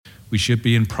We should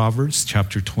be in Proverbs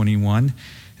chapter 21.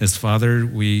 As Father,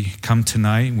 we come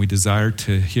tonight and we desire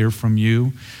to hear from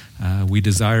you. We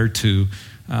desire to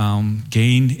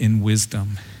gain in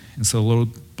wisdom. And so,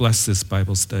 Lord, bless this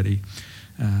Bible study.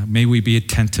 May we be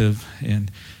attentive, and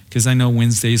because I know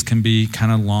Wednesdays can be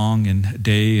kind of long and a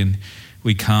day, and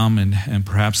we come and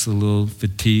perhaps a little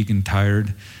fatigued and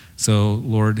tired. So,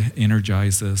 Lord,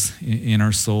 energize us in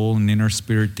our soul and in our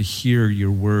spirit to hear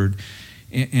your word.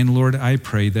 And Lord, I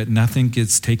pray that nothing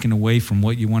gets taken away from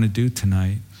what you want to do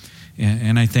tonight.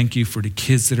 And I thank you for the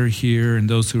kids that are here and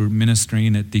those who are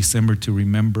ministering at December to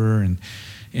Remember,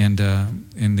 and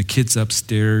the kids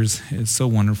upstairs. It's so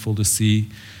wonderful to see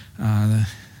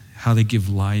how they give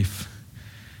life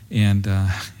and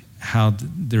how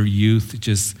their youth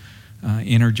just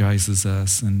energizes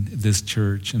us and this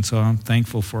church. And so I'm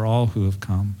thankful for all who have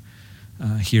come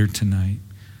here tonight.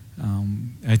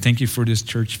 I thank you for this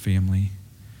church family.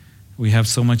 We have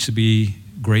so much to be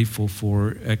grateful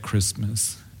for at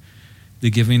Christmas.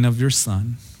 The giving of your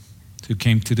Son, who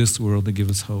came to this world to give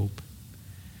us hope.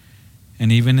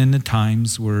 And even in the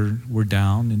times where we're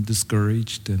down and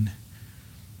discouraged and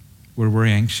where we're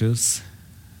anxious,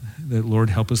 that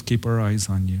Lord, help us keep our eyes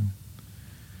on you.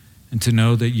 And to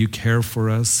know that you care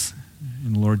for us,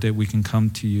 and Lord, that we can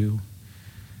come to you,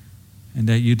 and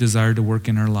that you desire to work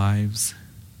in our lives.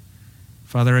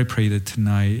 Father, I pray that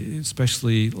tonight,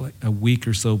 especially like a week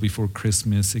or so before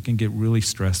Christmas, it can get really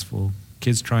stressful.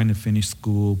 Kids trying to finish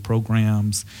school,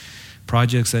 programs,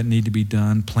 projects that need to be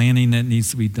done, planning that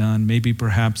needs to be done, maybe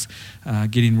perhaps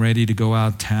getting ready to go out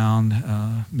of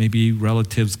town, maybe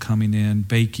relatives coming in,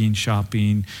 baking,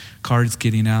 shopping, cards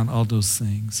getting out, all those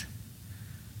things.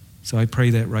 So I pray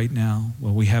that right now,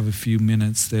 while we have a few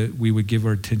minutes, that we would give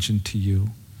our attention to you.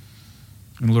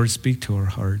 And Lord, speak to our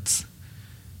hearts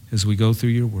as we go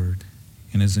through your word.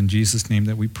 And it's in Jesus' name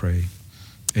that we pray.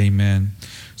 Amen.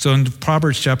 So in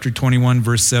Proverbs chapter 21,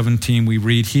 verse 17, we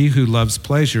read, "He who loves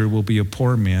pleasure will be a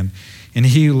poor man, and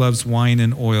he who loves wine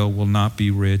and oil will not be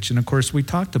rich." And of course, we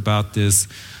talked about this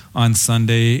on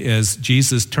Sunday as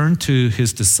Jesus turned to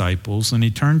his disciples and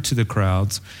he turned to the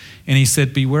crowds and he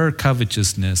said, beware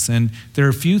covetousness. And there are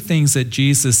a few things that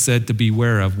Jesus said to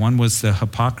beware of. One was the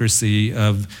hypocrisy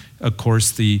of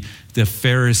course, the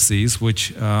Pharisees,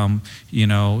 which,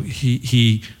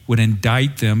 he would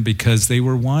indict them because they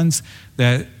were ones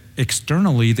that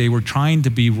externally they were trying to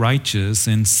be righteous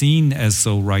and seen as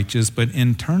so righteous, but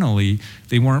internally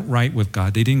they weren't right with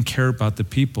God. They didn't care about the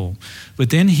people.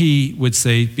 But then he would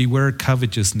say, beware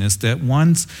covetousness, that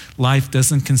one's life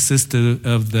doesn't consist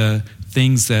of the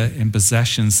things that and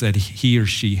possessions that he or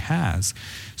she has.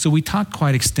 So we talked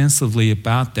quite extensively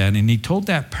about that, and he told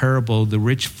that parable, the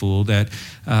rich fool that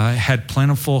had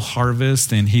plentiful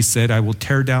harvest, and he said, I will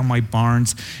tear down my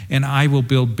barns, and I will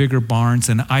build bigger barns,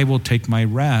 and I will take my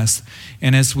rest.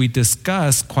 And as we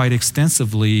discussed quite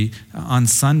extensively on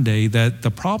Sunday, that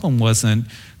the problem wasn't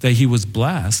that he was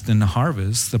blessed in the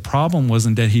harvest. The problem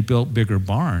wasn't that he built bigger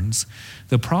barns.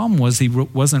 The problem was he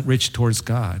wasn't rich towards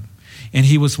God. And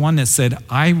he was one that said,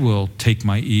 I will take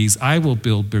my ease. I will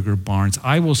build bigger barns.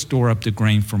 I will store up the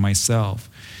grain for myself.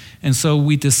 And so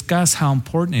we discuss how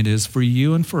important it is for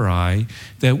you and for I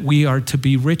that we are to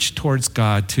be rich towards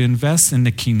God, to invest in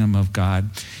the kingdom of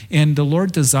God. And the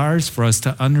Lord desires for us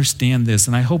to understand this.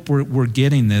 And I hope we're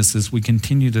getting this as we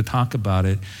continue to talk about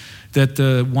it, that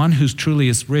the one who's truly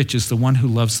is rich is the one who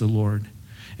loves the Lord.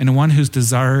 And the one who's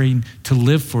desiring to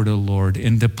live for the Lord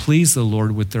and to please the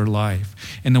Lord with their life.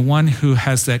 And the one who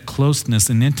has that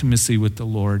closeness and intimacy with the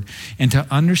Lord. And to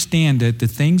understand that the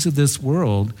things of this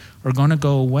world are going to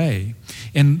go away.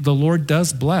 And the Lord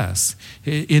does bless.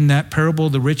 In that parable,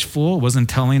 the rich fool wasn't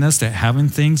telling us that having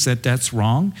things that's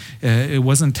wrong. It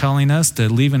wasn't telling us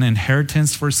that leaving an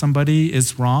inheritance for somebody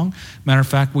is wrong. Matter of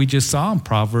fact, we just saw in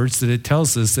Proverbs that it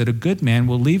tells us that a good man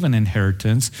will leave an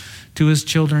inheritance to his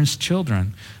children's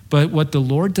children. But what the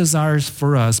Lord desires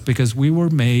for us, because we were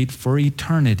made for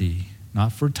eternity,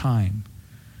 not for time,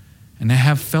 and to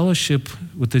have fellowship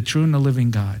with the true and the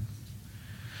living God,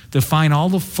 to find all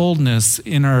the fullness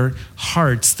in our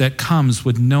hearts that comes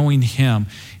with knowing him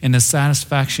and the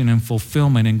satisfaction and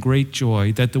fulfillment and great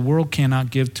joy that the world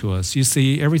cannot give to us. You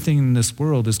see, everything in this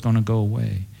world is going to go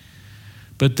away.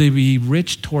 But to be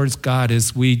rich towards God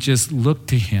as we just look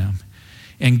to him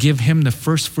and give him the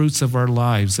first fruits of our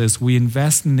lives as we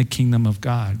invest in the kingdom of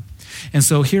God. And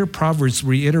so here Proverbs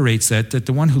reiterates that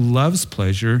the one who loves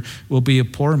pleasure will be a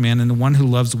poor man, and the one who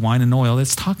loves wine and oil,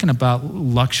 it's talking about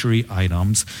luxury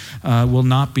items, will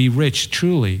not be rich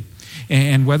truly.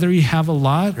 And whether you have a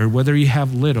lot or whether you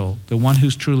have little, the one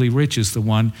who's truly rich is the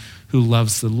one who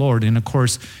loves the Lord. And of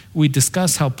course, we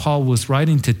discussed how Paul was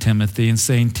writing to Timothy and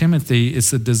saying, Timothy,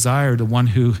 it's a desire, the one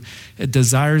who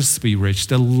desires to be rich,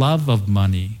 the love of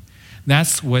money.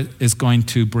 That's what is going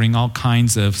to bring all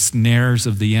kinds of snares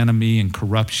of the enemy and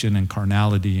corruption and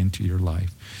carnality into your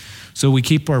life. So we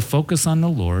keep our focus on the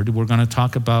Lord. We're going to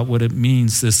talk about what it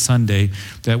means this Sunday,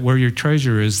 that where your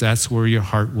treasure is, that's where your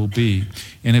heart will be.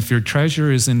 And if your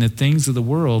treasure is in the things of the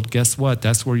world, guess what?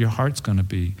 That's where your heart's going to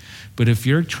be. But if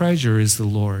your treasure is the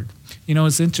Lord,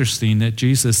 it's interesting that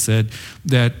Jesus said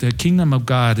that the kingdom of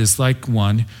God is like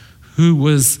one who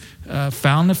was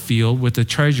found a field with a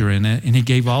treasure in it, and he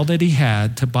gave all that he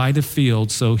had to buy the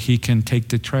field so he can take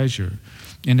the treasure.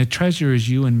 And the treasure is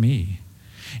you and me.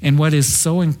 And what is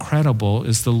so incredible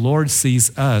is the Lord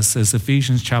sees us, as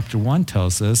Ephesians chapter 1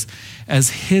 tells us, as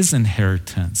his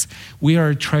inheritance. We are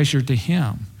a treasure to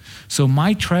him. So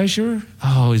my treasure,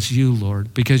 is you,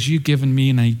 Lord, because you've given me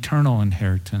an eternal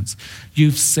inheritance.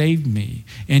 You've saved me,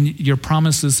 and your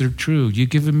promises are true. You've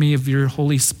given me of your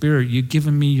Holy Spirit. You've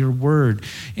given me your word,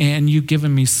 and you've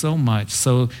given me so much.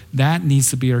 So that needs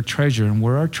to be our treasure, and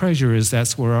where our treasure is,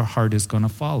 that's where our heart is going to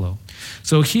follow.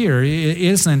 So here, it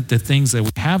isn't the things that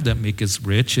we have that make us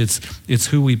rich. It's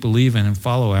who we believe in and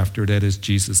follow after, that is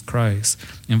Jesus Christ.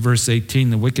 In verse 18,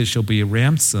 the wicked shall be a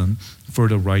ransom for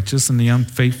the righteous and the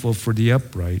unfaithful for the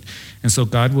upright. And so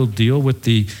God will deal with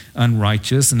the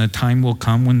unrighteous, and a time will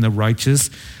come when the righteous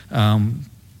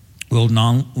will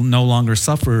no longer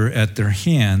suffer at their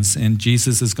hands, and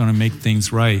Jesus is going to make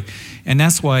things right. And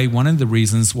that's why one of the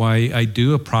reasons why I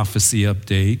do a prophecy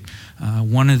update,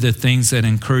 one of the things that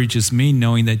encourages me,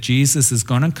 knowing that Jesus is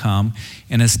going to come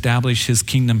and establish his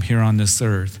kingdom here on this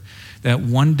earth. That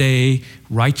one day,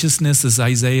 righteousness, as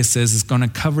Isaiah says, is going to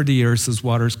cover the earth as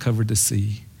waters cover the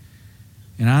sea.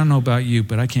 And I don't know about you,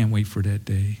 but I can't wait for that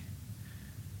day.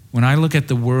 When I look at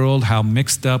the world, how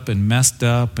mixed up and messed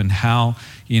up, and how,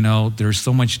 there's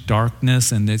so much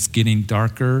darkness and it's getting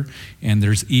darker, and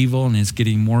there's evil and it's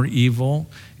getting more evil.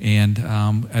 And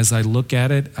as I look at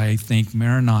it, I think,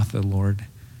 Maranatha, Lord,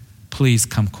 please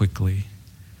come quickly.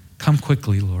 Come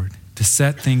quickly, Lord, to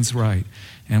set things right.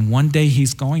 And one day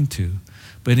he's going to.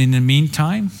 But in the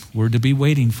meantime, we're to be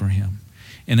waiting for him.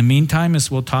 In the meantime, as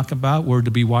we'll talk about, we're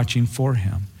to be watching for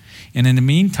him. And in the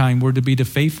meantime, we're to be the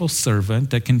faithful servant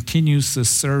that continues to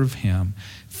serve him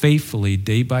faithfully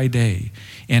day by day.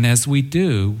 And as we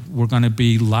do, we're going to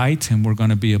be light, and we're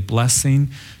going to be a blessing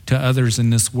to others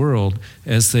in this world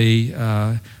as they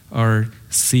are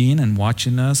seeing and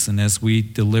watching us, and as we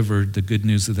deliver the good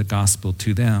news of the gospel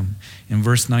to them. In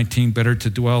verse 19, better to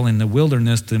dwell in the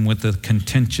wilderness than with a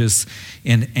contentious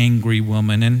and angry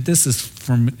woman. And this is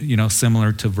from,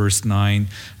 similar to verse 9.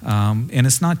 And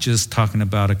it's not just talking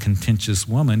about a contentious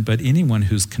woman, but anyone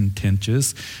who's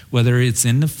contentious, whether it's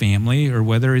in the family or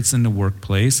whether it's in the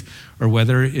workplace or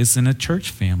whether it's in a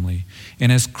church family.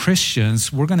 And as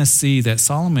Christians, we're going to see that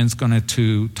Solomon's going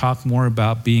to talk more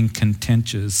about being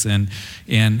contentious and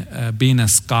being a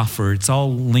scoffer. It's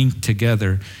all linked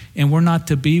together. And we're not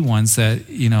to be ones that,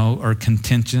 are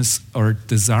contentious or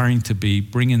desiring to be,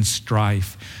 bringing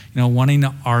strife, wanting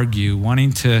to argue,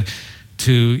 wanting to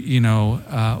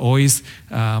always,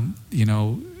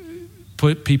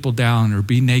 put people down or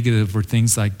be negative or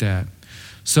things like that.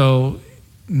 So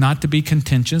not to be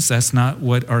contentious. That's not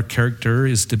what our character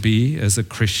is to be as a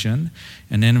Christian.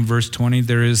 And then in verse 20,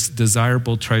 there is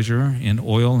desirable treasure in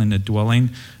oil in the dwelling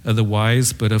of the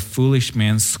wise, but a foolish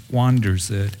man squanders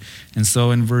it. And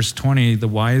so in verse 20, the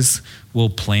wise will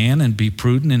plan and be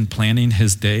prudent in planning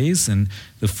his days, and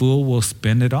the fool will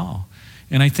spend it all.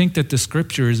 And I think that the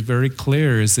scripture is very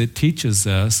clear as it teaches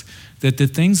us that the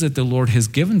things that the Lord has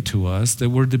given to us, that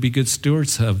we're to be good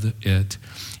stewards of it.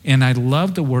 And I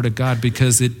love the Word of God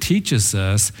because it teaches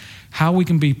us how we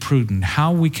can be prudent,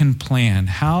 how we can plan,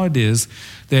 how it is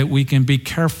that we can be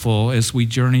careful as we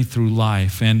journey through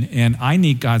life. And I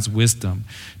need God's wisdom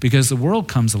because the world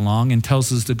comes along and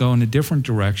tells us to go in a different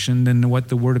direction than what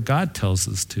the Word of God tells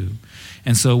us to.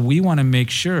 And so we want to make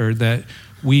sure that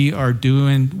we are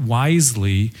doing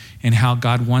wisely in how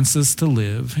God wants us to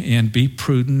live and be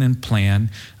prudent and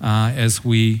plan as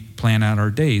we plan out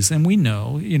our days. And we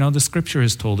know, the scripture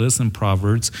has told us in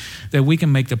Proverbs that we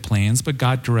can make the plans, but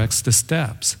God directs the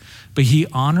steps. But he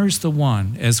honors the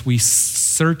one as we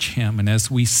search him and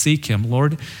as we seek him.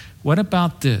 Lord, what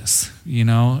about this?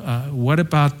 What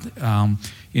about,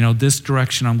 this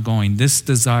direction I'm going, this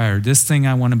desire, this thing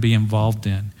I want to be involved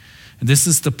in? This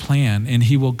is the plan, and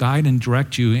he will guide and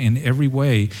direct you in every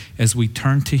way as we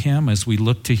turn to him, as we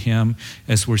look to him,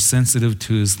 as we're sensitive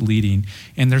to his leading.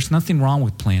 And there's nothing wrong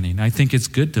with planning. I think it's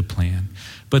good to plan.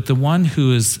 But the one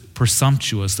who is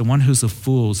presumptuous, the one who's a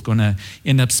fool, is going to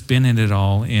end up spending it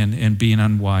all and being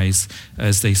unwise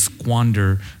as they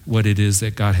squander what it is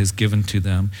that God has given to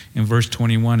them. In verse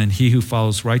 21, and he who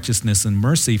follows righteousness and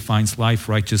mercy finds life,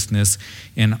 righteousness,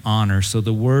 and honor. So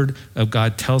the word of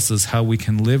God tells us how we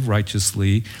can live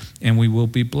righteously and we will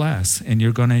be blessed. And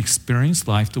you're going to experience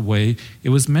life the way it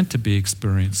was meant to be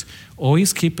experienced.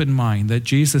 Always keep in mind that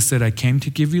Jesus said, I came to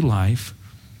give you life.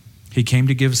 He came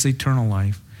to give us eternal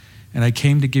life, and I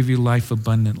came to give you life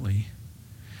abundantly.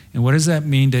 And what does that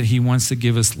mean that he wants to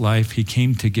give us life? He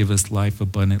came to give us life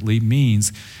abundantly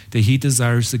means that he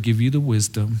desires to give you the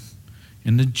wisdom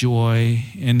and the joy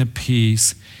and the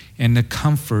peace and the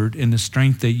comfort and the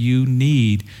strength that you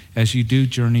need as you do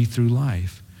journey through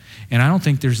life. And I don't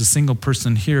think there's a single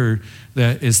person here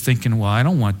that is thinking, well, I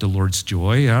don't want the Lord's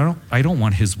joy. I don't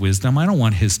want his wisdom. I don't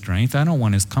want his strength. I don't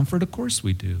want his comfort. Of course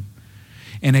we do.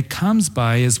 And it comes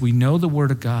by as we know the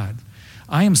Word of God.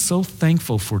 I am so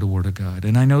thankful for the Word of God,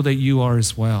 and I know that you are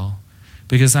as well,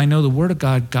 because I know the Word of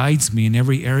God guides me in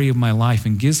every area of my life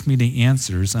and gives me the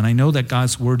answers, and I know that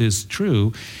God's Word is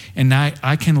true, and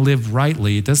I can live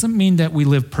rightly. It doesn't mean that we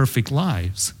live perfect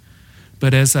lives,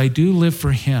 but as I do live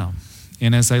for him,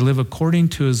 and as I live according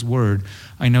to his Word,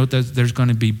 I know that there's going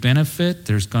to be benefit,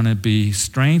 there's going to be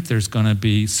strength, there's going to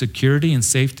be security and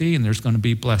safety, and there's going to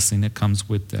be blessing that comes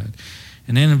with that.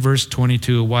 And then in verse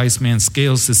 22, a wise man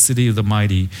scales the city of the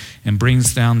mighty and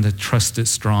brings down the trusted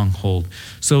stronghold.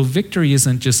 So victory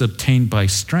isn't just obtained by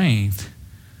strength,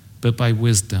 but by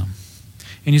wisdom.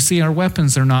 And you see, our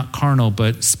weapons are not carnal,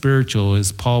 but spiritual,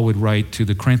 as Paul would write to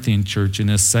the Corinthian church in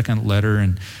his second letter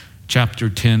in chapter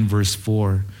 10, verse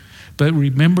 4. But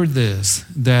remember this,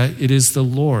 that it is the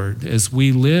Lord, as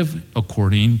we live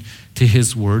according to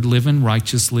his word, living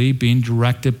righteously, being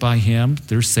directed by him.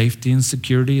 There's safety and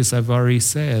security, as I've already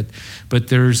said, but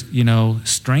there's,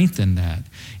 strength in that.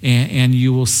 And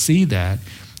you will see that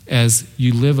as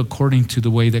you live according to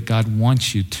the way that God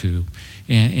wants you to.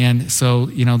 And so,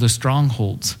 the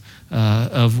strongholds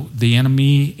of the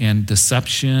enemy and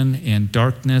deception and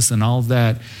darkness and all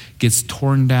that gets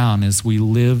torn down as we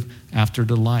live after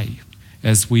the light,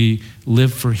 as we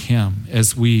live for him,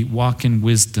 as we walk in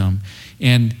wisdom.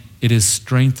 And it is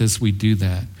strength as we do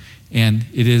that. And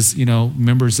it is,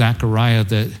 remember Zechariah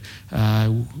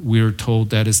that we are told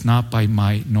that it's not by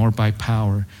might nor by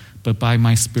power, but by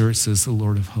my Spirit, says the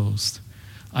Lord of hosts.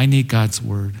 I need God's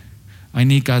word. I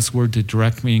need God's word to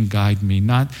direct me and guide me,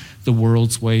 not the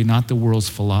world's way, not the world's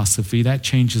philosophy. That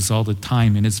changes all the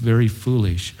time, and it's very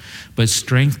foolish. But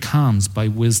strength comes by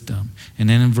wisdom. And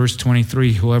then in verse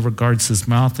 23, whoever guards his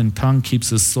mouth and tongue keeps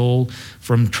his soul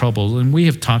from trouble. And we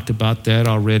have talked about that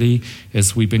already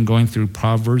as we've been going through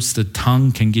Proverbs. The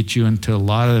tongue can get you into a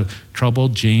lot of trouble.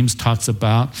 James talks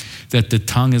about that the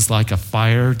tongue is like a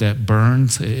fire that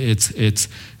burns. It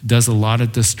does a lot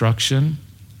of destruction.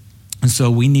 And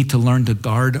so we need to learn to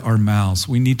guard our mouths.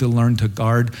 We need to learn to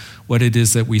guard what it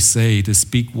is that we say, to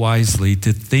speak wisely,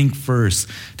 to think first,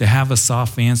 to have a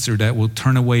soft answer that will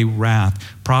turn away wrath.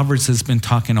 Proverbs has been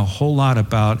talking a whole lot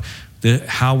about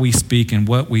how we speak and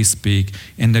what we speak,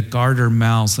 and to guard our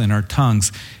mouths and our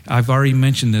tongues. I've already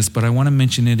mentioned this, but I want to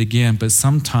mention it again. But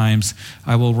sometimes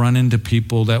I will run into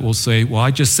people that will say, well, I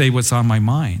just say what's on my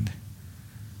mind.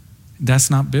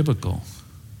 That's not biblical.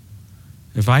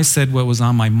 If I said what was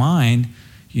on my mind,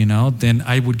 then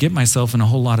I would get myself in a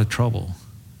whole lot of trouble.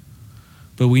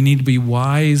 But we need to be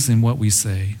wise in what we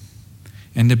say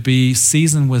and to be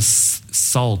seasoned with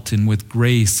salt and with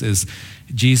grace, as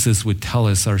Jesus would tell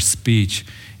us, our speech.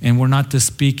 And we're not to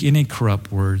speak any corrupt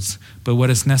words, but what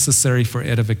is necessary for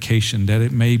edification, that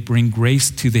it may bring grace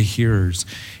to the hearers.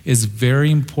 It's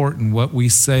very important. What we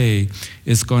say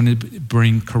is going to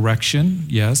bring correction,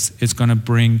 yes. It's going to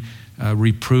bring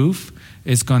reproof.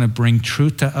 It's going to bring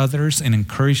truth to others and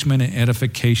encouragement and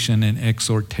edification and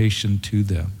exhortation to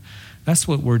them. That's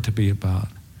what we're to be about.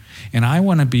 And I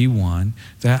want to be one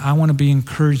that I want to be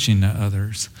encouraging to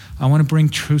others. I want to bring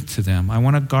truth to them. I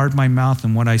want to guard my mouth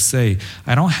and what I say.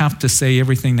 I don't have to say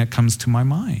everything that comes to my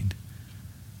mind.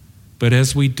 But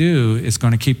as we do, it's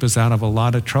going to keep us out of a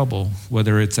lot of trouble,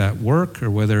 whether it's at work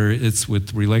or whether it's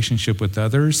with relationship with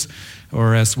others,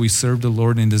 or as we serve the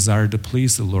Lord and desire to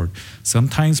please the Lord.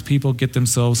 Sometimes people get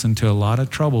themselves into a lot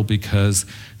of trouble because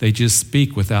they just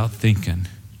speak without thinking,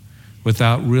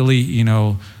 without really,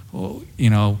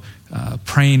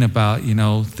 praying about,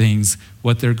 things,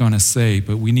 what they're going to say.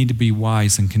 But we need to be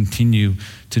wise and continue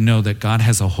to know that God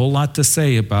has a whole lot to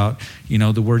say about,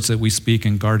 the words that we speak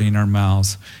and guarding our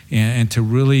mouths, and to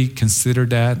really consider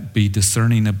that, be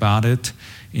discerning about it,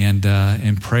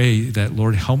 and pray that,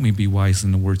 Lord, help me be wise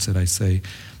in the words that I say.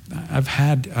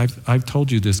 I've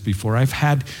told you this before. I've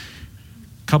had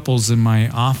couples in my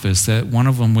office that one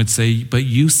of them would say, but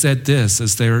you said this,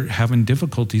 as they're having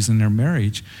difficulties in their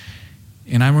marriage.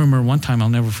 And I remember one time, I'll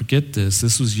never forget this.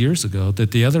 This was years ago,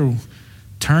 that the other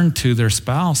turned to their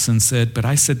spouse and said, but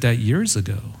I said that years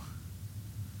ago.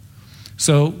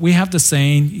 So we have the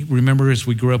saying, remember as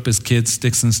we grew up as kids,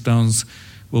 sticks and stones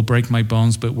will break my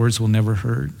bones, but words will never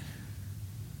hurt.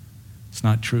 It's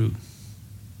not true,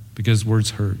 because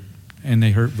words hurt, and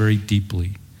they hurt very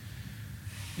deeply,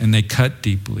 and they cut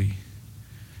deeply.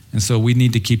 And so we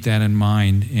need to keep that in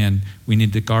mind, and we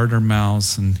need to guard our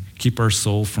mouths and keep our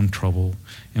soul from trouble.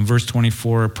 In verse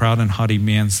 24, a proud and haughty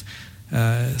man's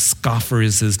scoffer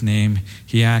is his name.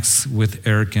 He acts with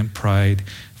arrogant pride.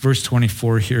 Verse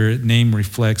 24 here, name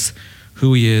reflects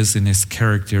who he is and his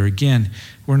character. Again,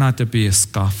 we're not to be a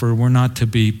scoffer. We're not to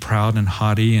be proud and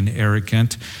haughty and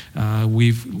arrogant.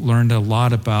 We've learned a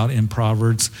lot about in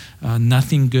Proverbs.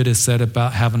 Nothing good is said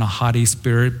about having a haughty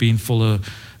spirit, being full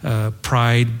of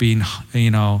pride, being,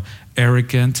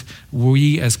 arrogant.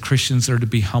 We as Christians are to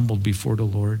be humbled before the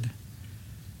Lord.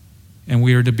 And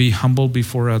we are to be humbled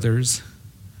before others.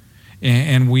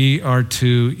 And we are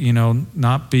to,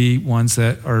 not be ones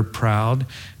that are proud,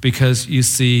 because you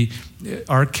see,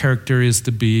 our character is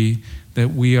to be that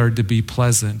we are to be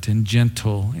pleasant and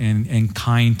gentle and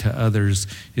kind to others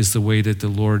is the way that the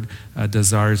Lord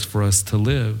desires for us to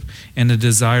live. And the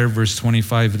desire, verse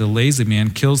 25, the lazy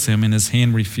man kills him, and his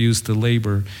hand refused to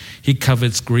labor. He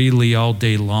covets greedily all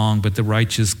day long, but the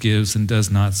righteous gives and does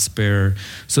not spare.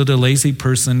 So the lazy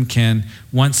person can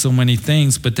want so many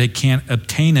things, but they can't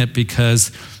obtain it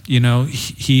because,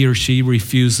 he or she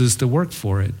refuses to work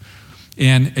for it.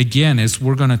 And again, as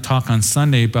we're going to talk on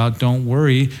Sunday about don't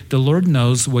worry, the Lord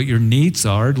knows what your needs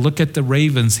are. Look at the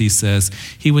ravens, he says.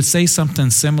 He would say something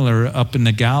similar up in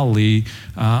the Galilee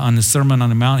on the Sermon on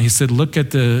the Mount. He said, look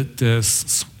at the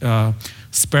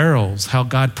sparrows, how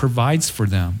God provides for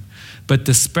them. But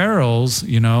the sparrows,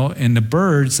 and the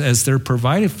birds, as they're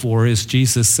provided for, as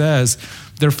Jesus says,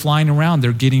 they're flying around,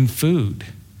 they're getting food.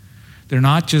 They're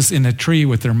not just in a tree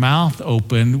with their mouth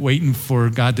open, waiting for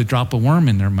God to drop a worm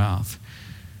in their mouth.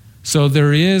 So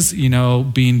there is,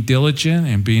 being diligent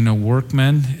and being a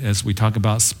workman, as we talk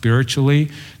about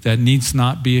spiritually, that needs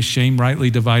not be ashamed,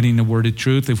 rightly dividing the word of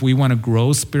truth. If we want to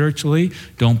grow spiritually,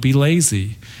 don't be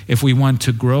lazy. If we want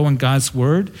to grow in God's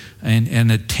word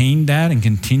and attain that and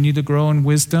continue to grow in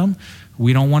wisdom,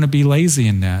 we don't want to be lazy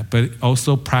in that, but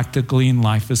also practically in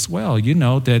life as well.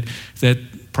 That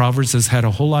Proverbs has had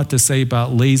a whole lot to say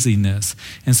about laziness.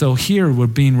 And so here we're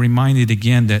being reminded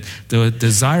again that the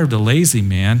desire of the lazy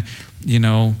man,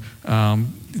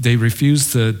 they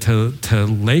refuse to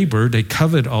labor, they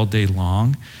covet all day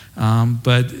long,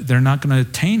 but they're not going to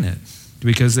attain it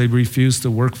because they refuse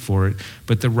to work for it.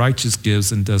 But the righteous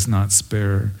gives and does not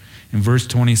spare. In verse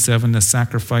 27, the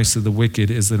sacrifice of the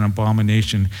wicked is an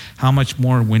abomination. How much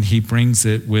more when he brings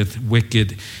it with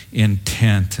wicked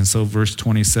intent? And so verse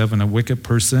 27, a wicked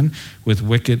person with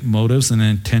wicked motives and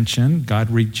intention, God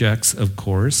rejects, of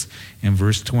course. In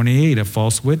verse 28, a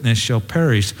false witness shall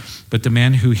perish, but the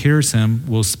man who hears him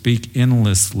will speak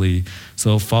endlessly.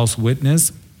 So a false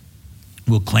witness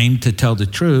will claim to tell the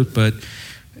truth, but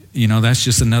that's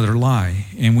just another lie.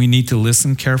 And we need to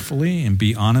listen carefully and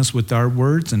be honest with our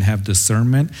words and have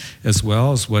discernment as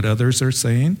well as what others are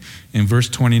saying. In verse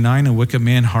 29, a wicked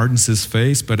man hardens his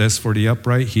face, but as for the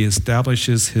upright, he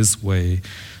establishes his way.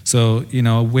 So,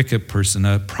 a wicked person,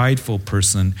 a prideful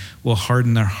person will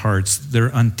harden their hearts.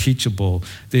 They're unteachable.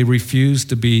 They refuse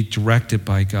to be directed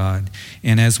by God.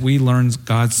 And as we learn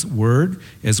God's word,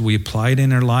 as we apply it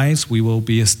in our lives, we will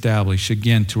be established.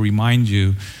 Again, to remind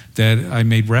you that I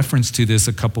made reference to this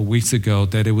a couple weeks ago,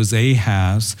 that it was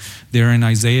Ahaz there in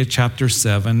Isaiah chapter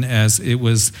 7, as it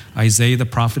was Isaiah the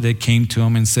prophet that came to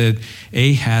him and said,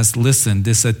 Ahaz, listen,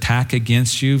 this attack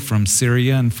against you from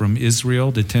Syria and from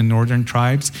Israel, the 10 northern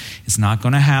tribes, it's not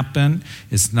going to happen.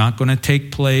 It's not going to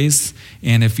take place.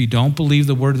 And if you don't believe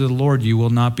the word of the Lord, you will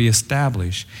not be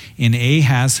established. And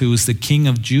Ahaz, who was the king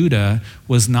of Judah,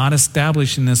 was not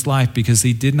established in this life because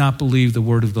he did not believe the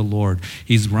word of the Lord.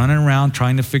 He's running around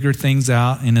trying to figure things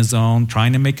out in his own,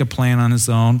 trying to make a plan on his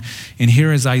own. And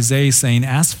here is Isaiah saying,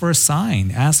 ask for a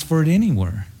sign. Ask for it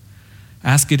anywhere.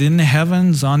 Ask it in the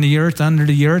heavens, on the earth, under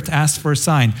the earth. Ask for a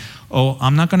sign. Oh,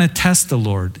 I'm not going to test the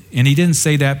Lord. And he didn't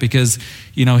say that because,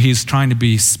 he's trying to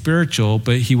be spiritual,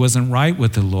 but he wasn't right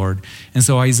with the Lord. And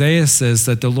so Isaiah says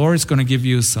that the Lord is going to give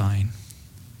you a sign.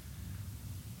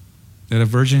 That a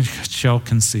virgin shall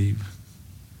conceive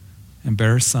and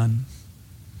bear a son,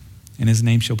 and his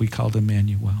name shall be called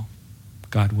Emmanuel,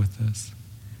 God with us.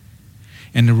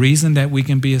 And the reason that we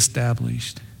can be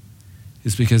established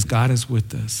is because God is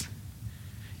with us.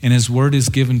 And his word is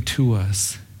given to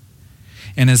us.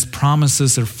 And his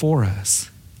promises are for us.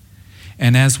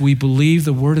 And as we believe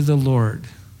the word of the Lord,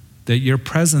 that your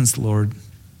presence, Lord,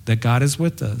 that God is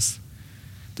with us,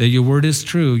 that your word is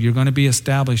true, you're going to be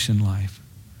established in life.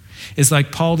 It's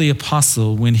like Paul the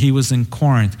apostle when he was in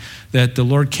Corinth, that the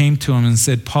Lord came to him and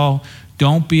said, Paul,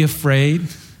 don't be afraid.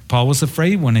 Paul was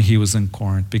afraid when he was in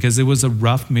Corinth because it was a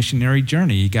rough missionary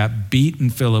journey. He got beat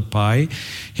in Philippi.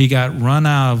 He got run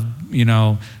out of,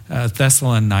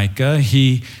 Thessalonica.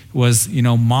 He was,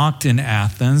 mocked in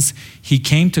Athens. He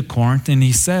came to Corinth and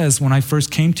he says, when I first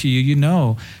came to you, you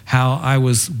know how I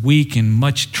was weak and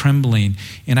much trembling.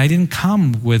 And I didn't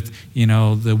come with,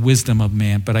 the wisdom of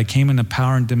man, but I came in the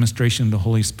power and demonstration of the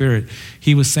Holy Spirit.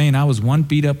 He was saying I was one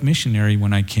beat up missionary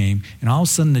when I came, and all of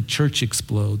a sudden the church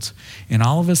explodes. And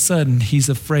all of a sudden he's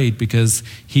afraid because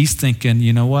he's thinking,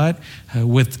 you know what?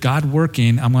 With God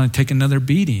working, I'm going to take another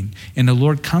beating. And the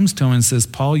Lord comes to him and says,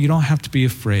 Paul, you don't have to be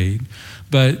afraid,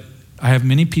 but I have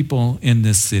many people in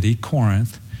this city,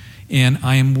 Corinth, and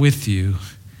I am with you,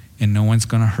 and no one's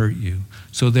going to hurt you.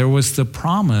 So there was the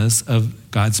promise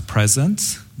of God's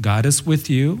presence, God is with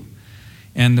you,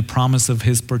 and the promise of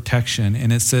his protection.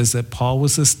 And it says that Paul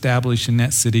was established in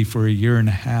that city for 1.5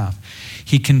 years.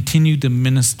 He continued to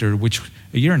minister, which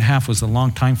 1.5 years was a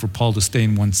long time for Paul to stay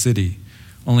in one city.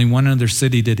 Only one other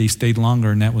city that he stayed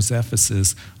longer, and that was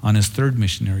Ephesus on his 3rd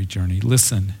missionary journey.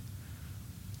 Listen,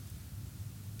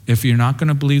 if you're not going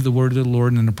to believe the word of the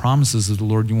Lord and the promises of the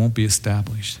Lord, you won't be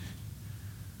established.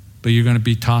 But you're going to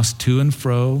be tossed to and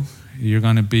fro. You're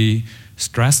going to be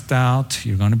stressed out.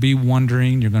 You're going to be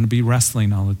wondering. You're going to be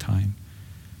wrestling all the time.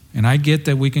 And I get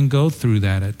that we can go through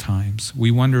that at times. We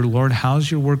wonder, Lord,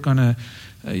 how's your work going to,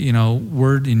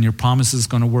 word and your promises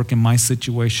going to work in my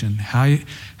situation?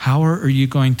 How are you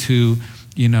going to,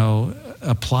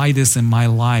 apply this in my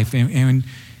life? And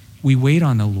we wait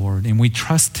on the Lord and we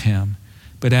trust him.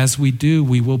 But as we do,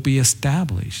 we will be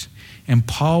established. And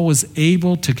Paul was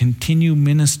able to continue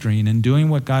ministering and doing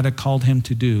what God had called him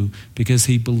to do because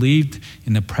he believed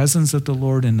in the presence of the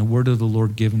Lord and the word of the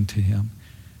Lord given to him.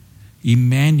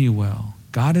 Emmanuel,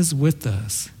 God is with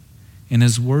us, and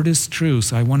his word is true.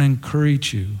 So I want to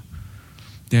encourage you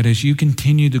that as you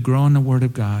continue to grow in the word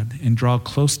of God and draw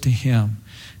close to him,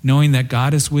 knowing that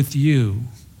God is with you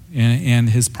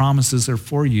and his promises are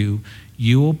for you,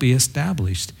 you will be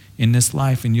established in this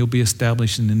life, and you'll be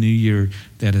established in the new year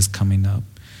that is coming up.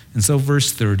 And so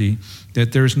verse 30,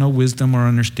 that there's no wisdom or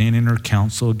understanding or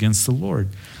counsel against the Lord.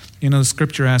 The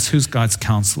scripture asks, who's God's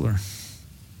counselor?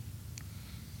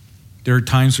 There are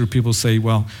times where people say,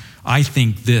 well, I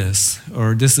think this,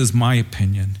 or this is my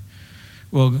opinion.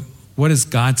 Well, what does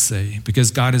God say? Because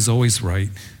God is always right.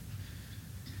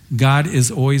 God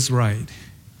is always right.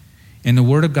 And the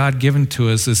word of God given to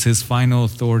us is his final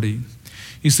authority.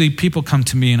 You see, people come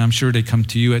to me, and I'm sure they come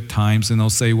to you at times, and they'll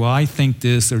say, well, I think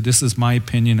this, or this is my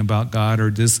opinion about God,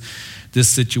 or this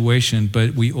situation.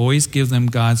 But we always give them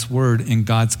God's word and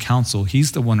God's counsel.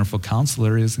 He's the wonderful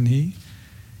counselor, isn't he?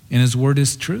 And his word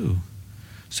is true.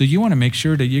 So you want to make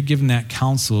sure that you're giving that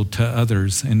counsel to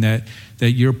others, and that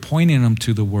you're pointing them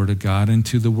to the word of God and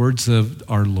to the words of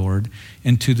our Lord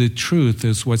and to the truth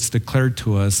is what's declared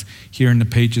to us here in the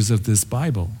pages of this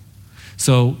Bible.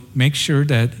 So make sure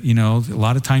that, a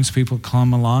lot of times people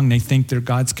come along, they think they're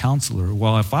God's counselor.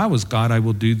 Well, if I was God, I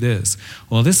will do this.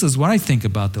 Well, this is what I think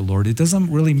about the Lord. It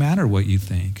doesn't really matter what you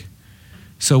think.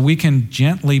 So we can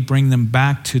gently bring them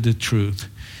back to the truth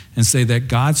and say that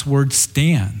God's word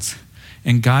stands,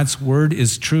 and God's word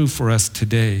is true for us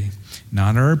today.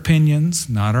 Not our opinions,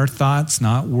 not our thoughts,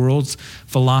 not world's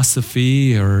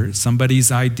philosophy or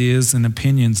somebody's ideas and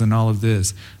opinions and all of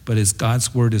this, but it's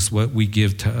God's word is what we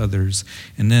give to others.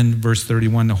 And then verse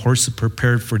 31, the horse is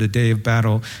prepared for the day of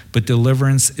battle, but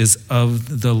deliverance is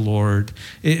of the Lord.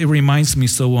 It reminds me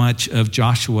so much of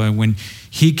Joshua when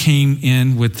he came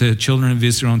in with the children of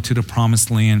Israel into the promised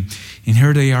land. And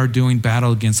here they are doing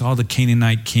battle against all the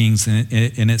Canaanite kings. And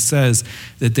it says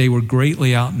that they were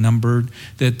greatly outnumbered,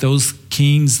 that those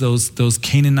kings, those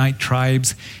Canaanite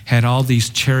tribes had all these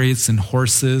chariots and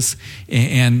horses.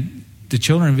 And the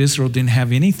children of Israel didn't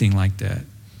have anything like that.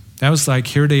 That was like,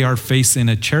 here they are facing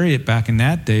a chariot back in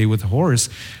that day with a horse.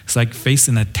 It's like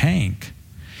facing a tank.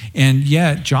 And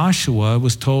yet Joshua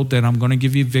was told that I'm going to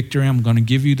give you victory. I'm going to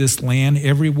give you this land.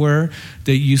 Everywhere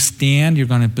that you stand, you're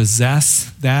going to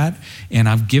possess that. And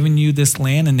I've given you this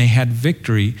land. And they had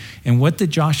victory. And what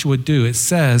did Joshua do? It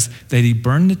says that he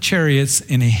burned the chariots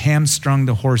and he hamstrung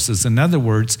the horses. In other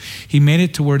words, he made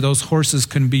it to where those horses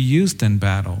couldn't be used in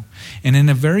battle. And in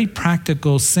a very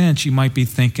practical sense, you might be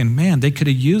thinking, man, they could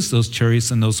have used those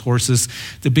chariots and those horses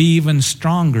to be even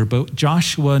stronger. But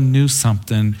Joshua knew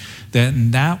something,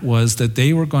 that was that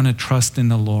they were going to trust in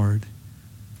the Lord.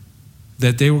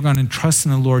 That they were going to trust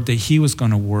in the Lord, that he was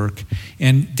going to work.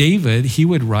 And David, he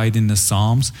would write in the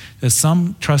Psalms that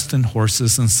some trust in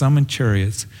horses and some in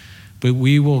chariots, but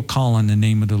we will call on the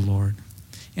name of the Lord.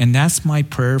 And that's my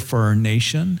prayer for our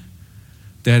nation,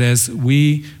 that as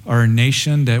we are a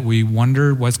nation, that we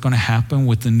wonder what's going to happen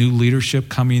with the new leadership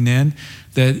coming in,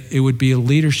 that it would be a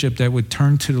leadership that would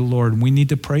turn to the Lord. We need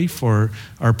to pray for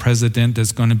our president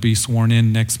that's going to be sworn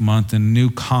in next month, and new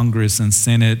Congress and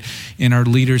Senate, and our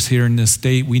leaders here in the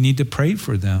state. We need to pray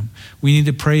for them. We need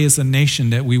to pray as a nation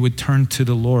that we would turn to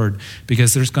the Lord,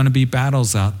 because there's going to be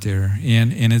battles out there,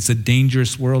 and it's a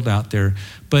dangerous world out there,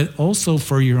 but also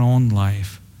for your own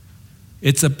life.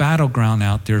 It's a battleground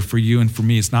out there for you and for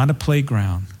me. It's not a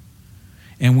playground.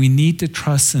 And we need to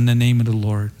trust in the name of the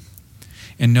Lord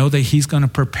and know that he's going to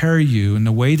prepare you. And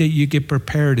the way that you get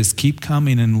prepared is keep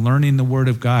coming and learning the word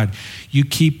of God. You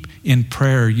keep in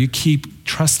prayer. You keep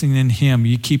trusting in him.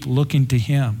 You keep looking to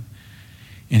him.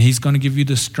 And he's going to give you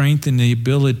the strength and the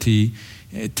ability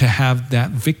to have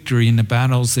that victory in the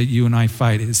battles that you and I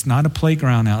fight. It's not a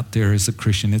playground out there as a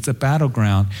Christian. It's a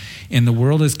battleground. And the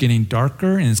world is getting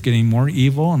darker and it's getting more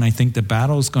evil. And I think the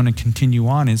battle is going to continue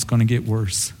on. It's going to get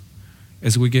worse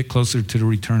as we get closer to the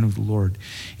return of the Lord.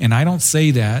 And I don't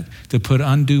say that to put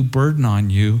undue burden on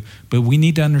you, but we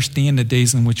need to understand the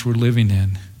days in which we're living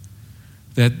in,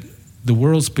 that the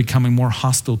world's becoming more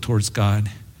hostile towards God.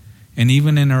 And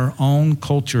even in our own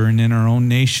culture and in our own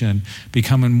nation,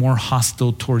 becoming more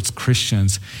hostile towards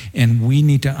Christians. And we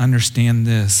need to understand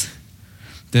this,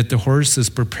 that the horse is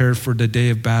prepared for the day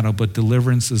of battle, but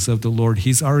deliverance is of the Lord.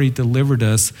 He's already delivered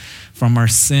us from our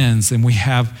sins, and we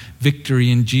have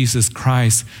victory in Jesus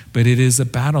Christ. But it is a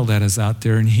battle that is out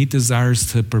there, and he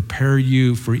desires to prepare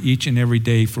you for each and every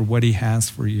day for what he has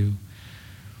for you.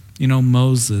 You know,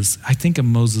 Moses, I think of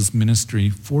Moses' ministry,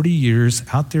 40 years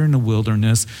out there in the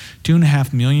wilderness,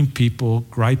 2.5 million people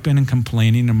griping and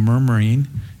complaining and murmuring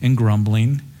and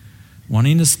grumbling,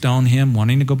 wanting to stone him,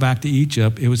 wanting to go back to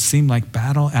Egypt. It would seem like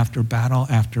battle after battle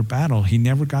after battle. He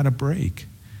never got a break.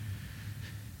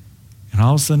 And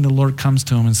all of a sudden the Lord comes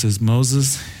to him and says,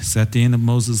 Moses, it's at the end of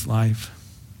Moses' life.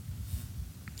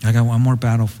 I got one more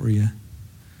battle for you.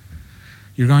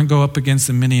 You're going to go up against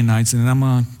the Midianites, and I'm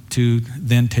going to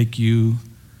then take you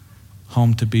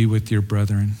home to be with your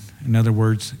brethren. In other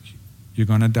words, you're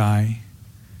going to die,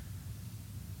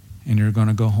 and you're going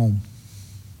to go home.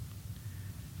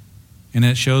 And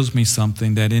it shows me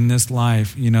something, that in this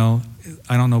life, you know,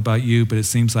 I don't know about you, but it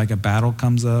seems like a battle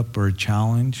comes up or a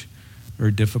challenge or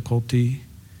a difficulty,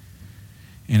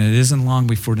 and it isn't long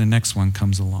before the next one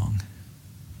comes along.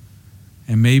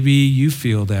 And maybe you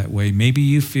feel that way. Maybe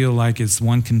you feel like it's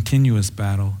one continuous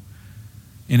battle.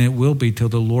 And it will be till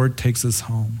the Lord takes us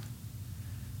home.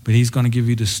 But he's going to give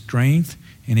you the strength,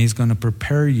 and he's going to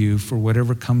prepare you for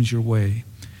whatever comes your way.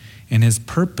 And his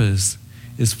purpose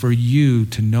is for you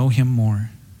to know him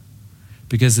more.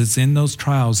 Because it's in those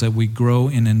trials that we grow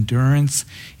in endurance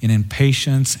and in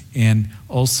patience, and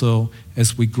also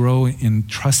as we grow in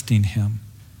trusting him.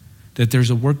 That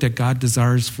there's a work that God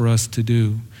desires for us to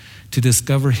do, to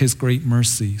discover his great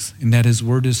mercies, and that his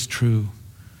word is true.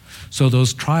 So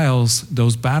those trials,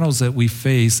 those battles that we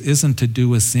face isn't to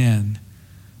do us in,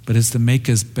 but it's to make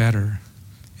us better.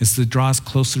 It's to draw us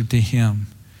closer to him.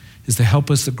 It's to help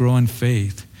us to grow in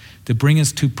faith, to bring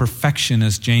us to perfection,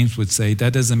 as James would say.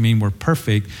 That doesn't mean we're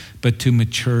perfect, but to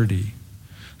maturity.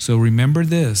 So remember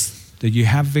this, that you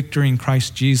have victory in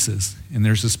Christ Jesus. And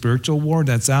there's a spiritual war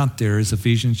that's out there, as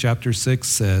Ephesians chapter 6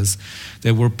 says,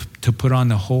 that we're to put on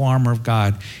the whole armor of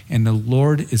God. And the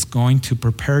Lord is going to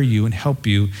prepare you and help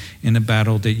you in the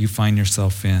battle that you find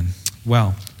yourself in.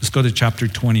 Well, let's go to chapter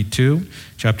 22.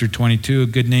 Chapter 22, a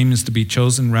good name is to be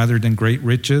chosen rather than great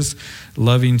riches,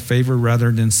 loving favor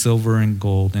rather than silver and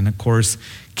gold. And of course,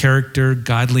 character,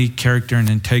 godly character and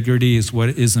integrity is what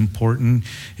is important.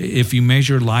 If you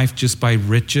measure life just by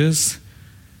riches,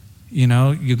 you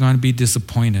know, you're going to be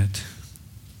disappointed.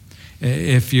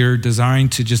 If you're desiring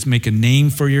to just make a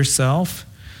name for yourself,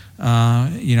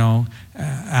 after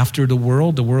the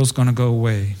world's going to go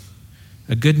away.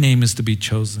 A good name is to be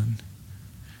chosen.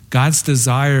 God's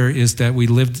desire is that we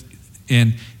live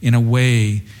in a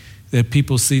way that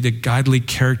people see the godly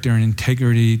character and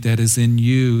integrity that is in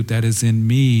you, that is in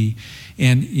me.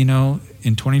 And,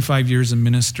 in 25 years of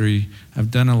ministry,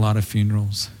 I've done a lot of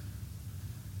funerals.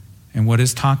 And what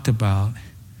is talked about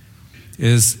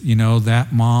is, that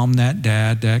mom, that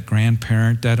dad, that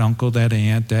grandparent, that uncle, that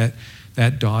aunt,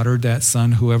 that daughter, that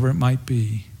son, whoever it might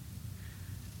be,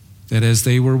 that as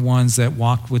they were ones that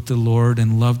walked with the Lord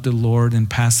and loved the Lord and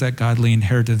passed that godly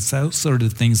inheritance, those sort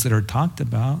of things that are talked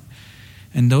about.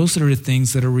 And those are the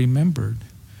things that are remembered.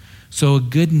 So a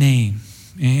good name,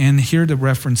 and here the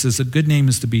reference is, a good name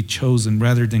is to be chosen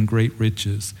rather than great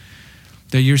riches.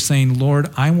 That you're saying, Lord,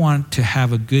 I want to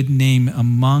have a good name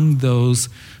among those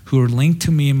who are linked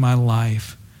to me in my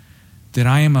life, that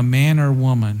I am a man or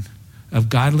woman of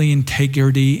godly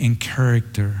integrity and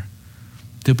character,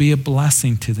 to be a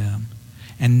blessing to them.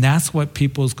 And that's what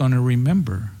people is going to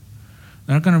remember.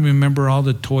 They're not going to remember all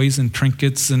the toys and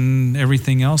trinkets and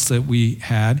everything else that we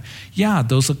had. Yeah,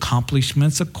 those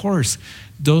accomplishments, of course,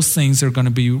 those things are going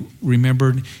to be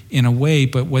remembered in a way,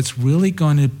 but what's really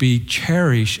going to be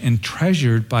cherished and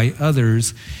treasured by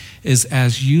others is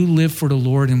as you live for the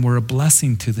Lord and we're a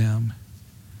blessing to them.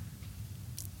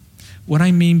 What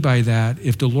I mean by that,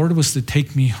 if the Lord was to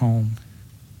take me home,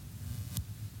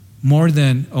 more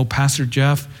than, Pastor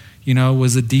Jeff,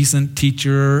 was a decent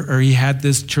teacher, or he had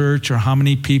this church, or how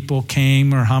many people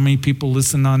came, or how many people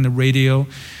listened on the radio.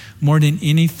 More than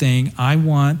anything, I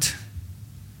want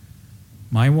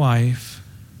my wife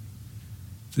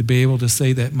to be able to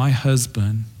say that my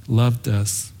husband loved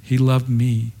us. He loved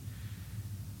me.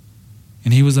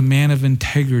 And he was a man of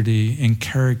integrity and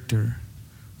character.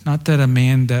 Not that a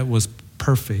man that was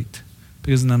perfect,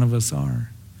 because none of us are.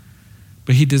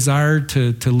 But he desired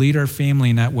to lead our family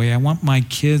in that way. I want my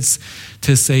kids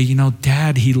to say,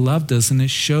 Dad, he loved us, and it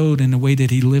showed in the way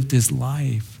that he lived his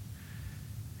life.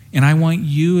 And I want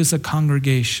you as a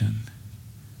congregation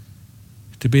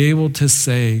to be able to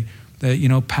say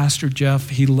that, Pastor Jeff,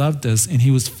 he loved us, and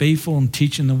he was faithful in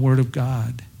teaching the Word of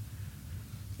God.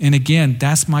 And again,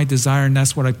 that's my desire, and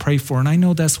that's what I pray for. And I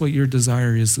know that's what your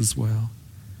desire is as well.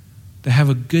 To have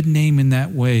a good name in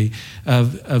that way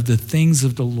of the things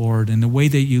of the Lord and the way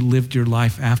that you lived your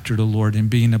life after the Lord and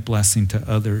being a blessing to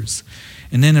others.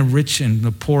 And then the rich and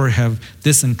the poor have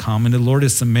this in common. The Lord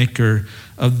is the maker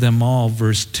of them all,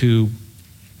 verse 2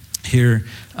 here.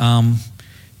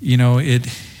 It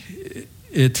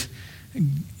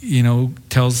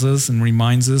tells us and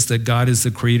reminds us that God is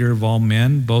the creator of all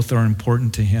men. Both are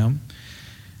important to him.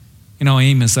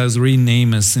 Amos, I was reading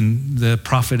Amos, and the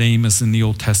prophet Amos in the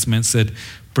Old Testament said,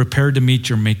 prepare to meet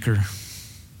your maker.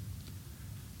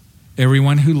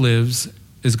 Everyone who lives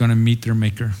is going to meet their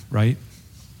maker, right?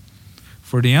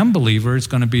 For the unbeliever, it's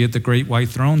going to be at the great white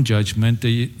throne judgment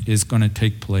that is going to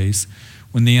take place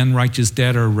when the unrighteous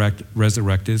dead are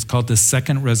resurrected. It's called the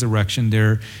second resurrection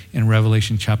there in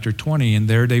Revelation chapter 20. And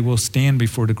there they will stand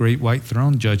before the great white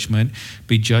throne judgment,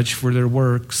 be judged for their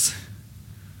works.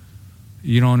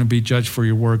 You don't want to be judged for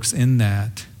your works in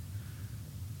that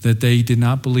they did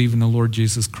not believe in the Lord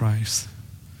Jesus Christ.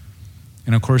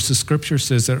 And of course, the scripture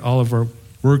says that all of our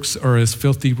works are as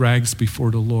filthy rags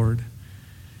before the Lord.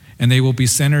 And they will be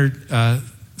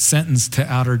sentenced to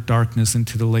outer darkness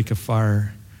into the lake of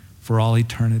fire for all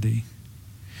eternity.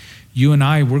 You and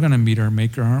I, we're going to meet our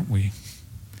Maker, aren't we?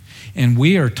 And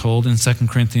we are told in 2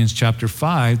 Corinthians chapter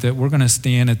 5 that we're going to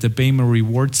stand at the Bema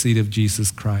reward seat of Jesus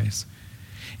Christ.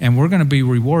 And we're going to be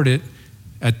rewarded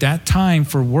at that time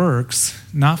for works,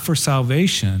 not for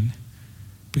salvation.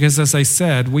 Because as I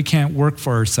said, we can't work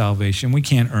for our salvation. We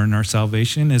can't earn our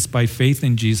salvation. It's by faith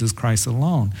in Jesus Christ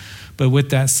alone. But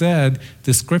with that said,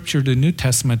 the scripture, the New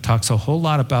Testament, talks a whole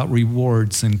lot about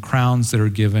rewards and crowns that are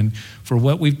given for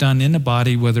what we've done in the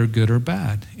body, whether good or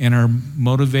bad. And our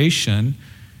motivation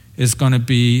is going to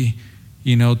be,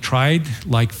 tried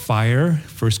like fire,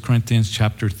 1 Corinthians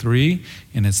chapter 3,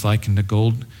 and it's likened to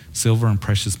gold, silver, and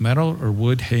precious metal, or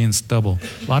wood, hay, and stubble.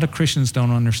 A lot of Christians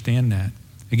don't understand that.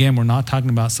 Again, we're not talking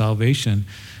about salvation,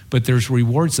 but there's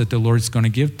rewards that the Lord's going to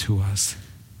give to us.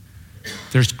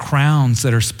 There's crowns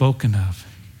that are spoken of.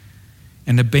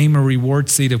 And the Bema reward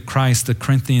seat of Christ, the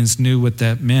Corinthians knew what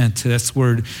that meant. That's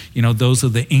where, those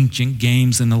of the ancient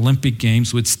games and Olympic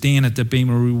games would stand at the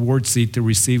Bema reward seat to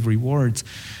receive rewards.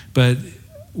 But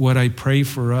what I pray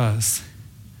for us,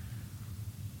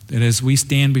 that as we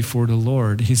stand before the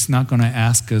Lord, he's not going to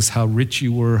ask us how rich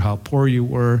you were, how poor you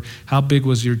were, how big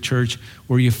was your church.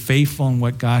 Were you faithful in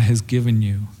what God has given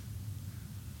you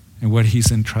and what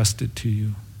he's entrusted to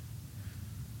you?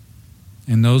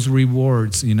 And those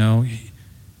rewards, he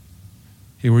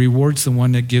rewards the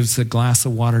one that gives a glass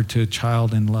of water to a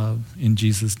child in love, in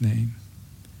Jesus' name.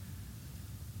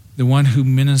 the one who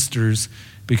ministers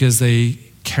because they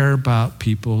care about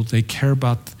people. They care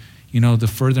about, the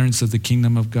furtherance of the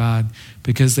kingdom of God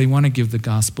because they want to give the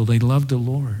gospel. They love the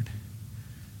Lord.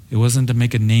 It wasn't to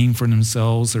make a name for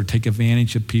themselves or take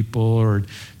advantage of people or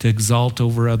to exalt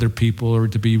over other people or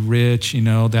to be rich.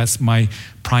 That's my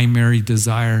primary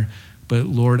desire. But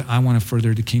Lord, I want to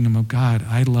further the kingdom of God.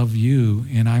 I love you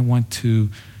and I want to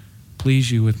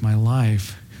please you with my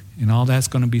life. And all that's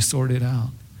going to be sorted out.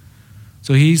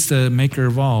 So he's the maker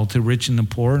of all, to rich and the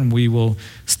poor, and we will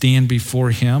stand before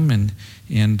him.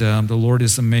 And the Lord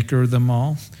is the maker of them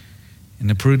all. And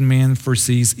the prudent man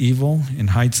foresees evil and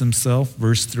hides himself.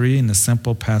 Verse 3, and the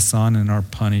simple pass on and are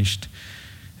punished.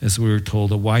 As we were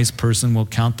told, a wise person will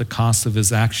count the cost of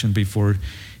his action before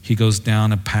he goes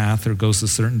down a path or goes a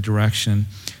certain direction.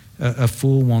 A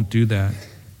fool won't do that.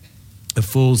 A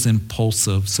fool's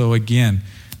impulsive. So again,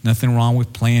 nothing wrong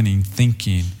with planning,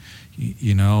 thinking.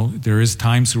 There is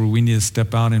times where we need to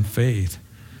step out in faith.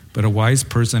 But a wise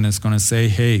person is going to say,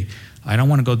 hey, I don't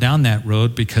want to go down that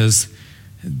road because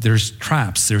there's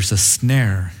traps, there's a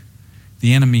snare.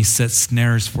 The enemy sets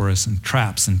snares for us and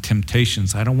traps and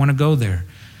temptations. I don't want to go there.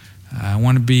 I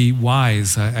want to be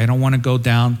wise. I don't want to go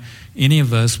down. Any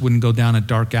of us wouldn't go down a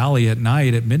dark alley at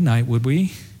night, at midnight, would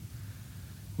we?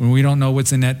 When we don't know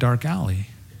what's in that dark alley.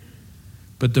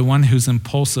 But the one who's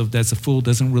impulsive, that's a fool,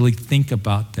 doesn't really think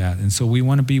about that. And so we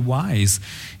want to be wise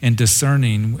and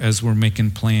discerning as we're making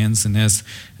plans and as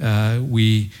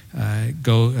we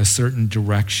go a certain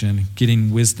direction,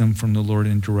 getting wisdom from the Lord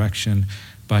in direction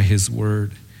by his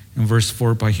word. In verse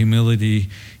 4, by humility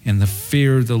and the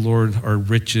fear of the Lord are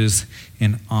riches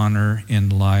and honor in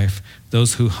life.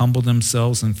 Those who humble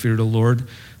themselves and fear the Lord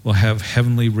will have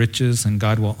heavenly riches, and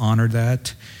God will honor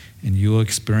that, and you will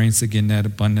experience again that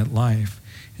abundant life.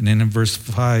 And then in verse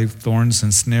 5, thorns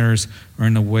and snares are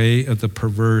in the way of the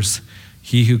perverse.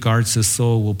 He who guards his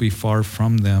soul will be far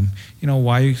from them. A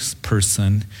wise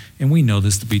person, and we know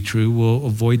this to be true, will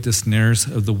avoid the snares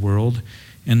of the world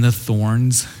and the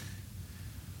thorns,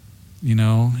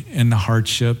 and the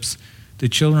hardships. The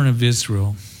children of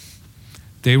Israel,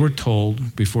 they were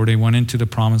told before they went into the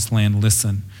promised land,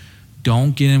 listen,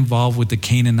 don't get involved with the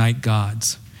Canaanite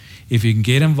gods. If you can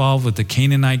get involved with the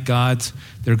Canaanite gods,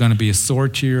 they're going to be a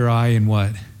sword to your eye and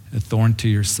what? A thorn to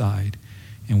your side.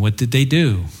 And what did they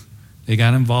do? They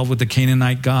got involved with the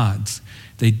Canaanite gods.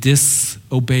 They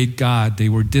disobeyed God. They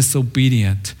were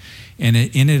disobedient. And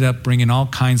it ended up bringing all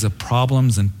kinds of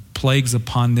problems and plagues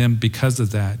upon them because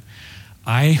of that.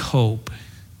 I hope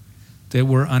that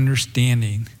we're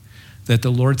understanding that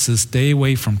the Lord says, stay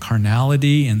away from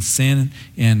carnality and sin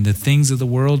and the things of the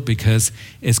world because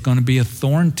it's going to be a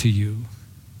thorn to you.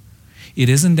 It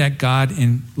isn't that God,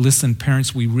 and listen,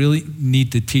 parents, we really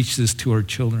need to teach this to our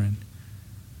children,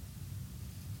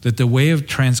 that the way of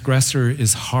transgressor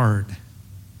is hard.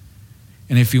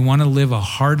 And if you want to live a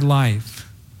hard life,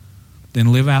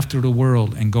 then live after the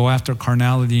world and go after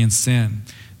carnality and sin.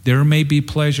 There may be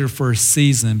pleasure for a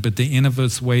season, but the end of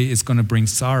its way is going to bring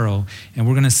sorrow. And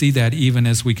we're going to see that even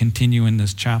as we continue in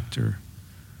this chapter.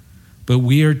 But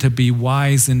we are to be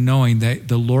wise in knowing that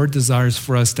the Lord desires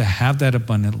for us to have that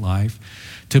abundant life,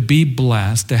 to be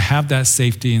blessed, to have that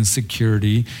safety and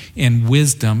security and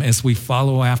wisdom as we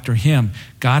follow after him.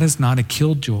 God is not a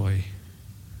killjoy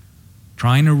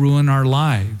trying to ruin our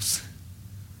lives.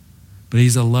 But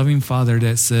he's a loving Father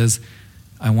that says,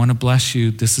 I want to bless you.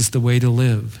 This is the way to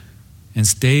live. And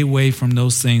stay away from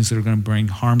those things that are going to bring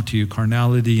harm to you,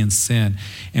 carnality and sin.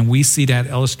 And we see that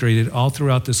illustrated all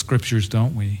throughout the scriptures,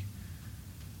 don't we?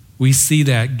 We see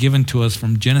that given to us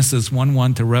from Genesis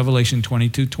 1:1 to Revelation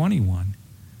 22:21.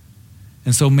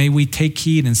 And so may we take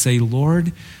heed and say,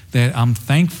 Lord, that I'm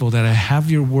thankful that I have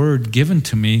your word given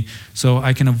to me so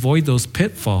I can avoid those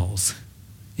pitfalls.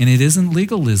 And it isn't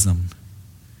legalism.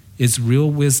 It's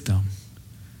real wisdom.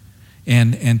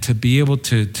 And to be able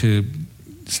to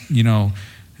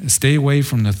stay away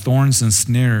from the thorns and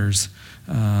snares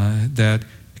that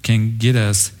can get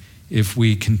us if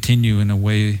we continue in a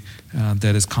way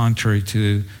that is contrary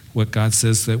to what God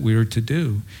says that we are to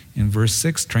do. In verse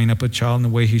 6, train up a child in the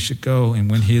way he should go, and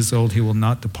when he is old, he will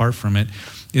not depart from it.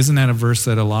 Isn't that a verse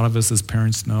that a lot of us as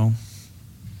parents know?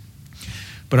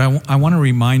 But I want to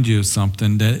remind you of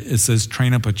something, that it says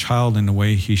train up a child in the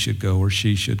way he should go or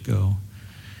she should go.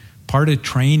 Part of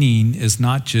training is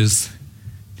not just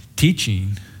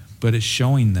teaching, but it's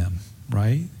showing them,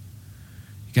 right?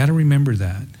 You got to remember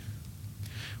that.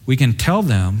 We can tell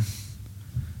them,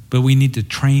 but we need to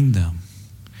train them.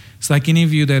 It's like any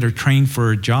of you that are trained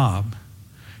for a job.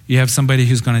 You have somebody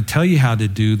who's going to tell you how to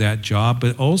do that job,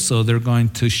 but also they're going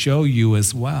to show you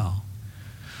as well.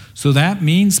 So that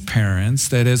means, parents,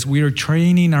 that as we are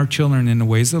training our children in the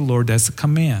ways of the Lord, that's a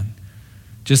command.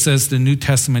 Just as the New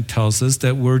Testament tells us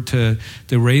that we're to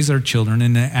raise our children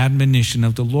in the admonition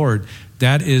of the Lord.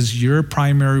 That is your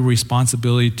primary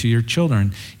responsibility to your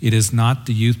children. It is not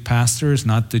the youth pastor, it's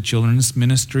not the children's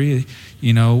ministry,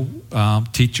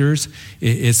 teachers.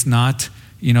 It's not,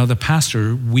 the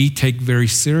pastor. We take very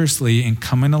seriously in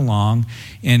coming along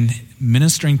and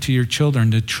ministering to your children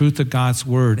the truth of God's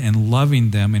word and loving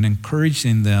them and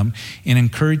encouraging them and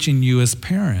encouraging you as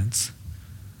parents.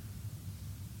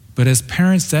 But as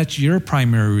parents, that's your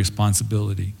primary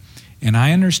responsibility. And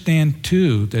I understand,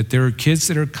 too, that there are kids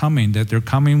that are coming, that they're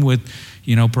coming with,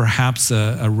 perhaps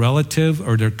a relative,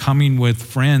 or they're coming with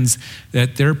friends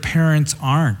that their parents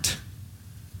aren't,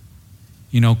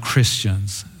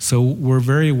 Christians. So we're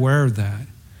very aware of that.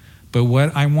 But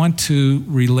what I want to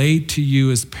relate to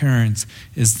you as parents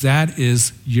is that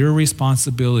is your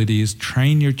responsibility, is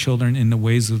train your children in the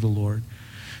ways of the Lord,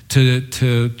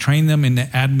 to train them in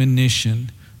the admonition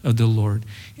of the Lord.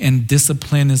 And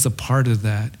discipline is a part of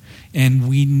that. And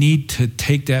we need to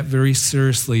take that very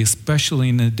seriously, especially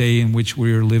in the day in which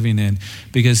we are living in.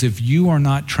 Because if you are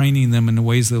not training them in the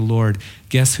ways of the Lord,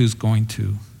 guess who's going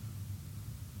to?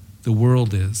 The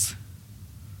world is.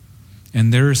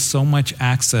 And there is so much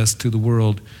access to the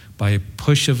world by a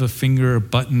push of a finger, a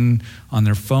button on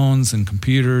their phones and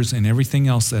computers and everything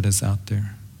else that is out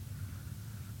there.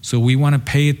 So we want to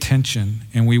pay attention,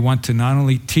 and we want to not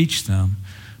only teach them,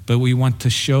 but we want to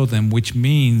show them, which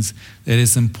means that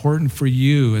it's important for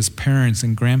you as parents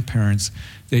and grandparents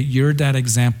that you're that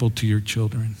example to your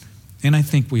children. And I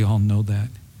think we all know that.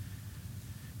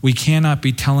 We cannot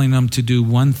be telling them to do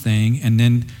one thing and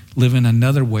then live in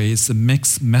another way. It's a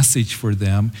mixed message for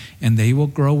them, and they will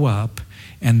grow up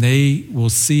and they will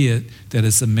see it that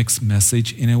it's a mixed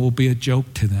message, and it will be a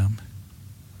joke to them.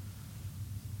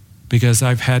 Because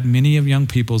I've had many of young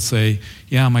people say,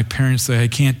 yeah, my parents say I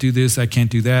can't do this, I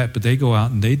can't do that, but they go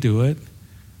out and they do it.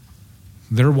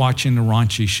 They're watching the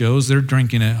raunchy shows, they're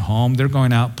drinking at home, they're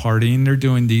going out partying, they're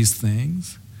doing these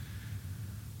things.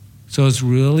 So it's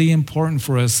really important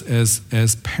for us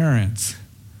as parents.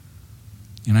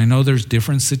 And I know there's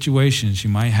different situations. You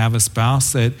might have a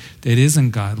spouse that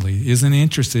isn't godly, isn't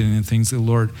interested in the things of the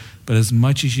Lord, but as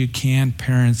much as you can,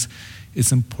 parents,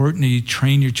 it's important that you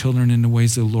train your children in the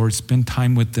ways of the Lord. Spend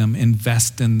time with them,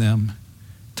 invest in them,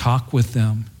 talk with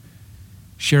them,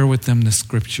 share with them the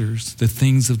scriptures, the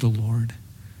things of the Lord.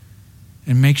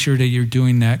 And make sure that you're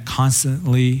doing that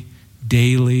constantly,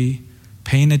 daily,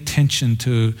 paying attention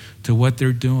to what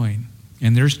they're doing.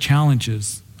 And there's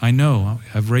challenges. I know.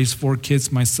 I've raised 4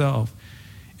 kids myself,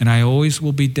 and I always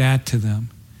will be dad to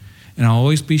them, and I'll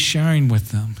always be sharing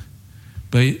with them.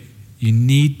 But you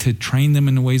need to train them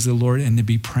in the ways of the Lord and to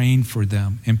be praying for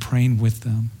them and praying with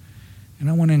them. And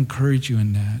I want to encourage you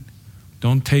in that.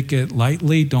 Don't take it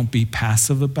lightly. Don't be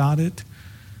passive about it.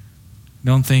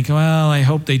 Don't think, well, I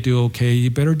hope they do okay. You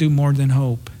better do more than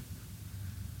hope.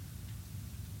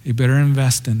 You better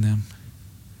invest in them.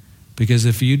 Because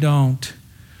if you don't,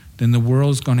 then the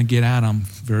world's going to get at them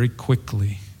very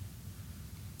quickly.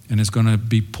 And it's going to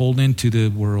be pulled into the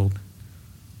world.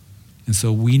 And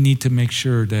so we need to make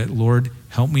sure that, Lord,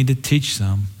 help me to teach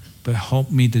them, but help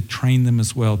me to train them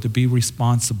as well, to be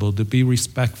responsible, to be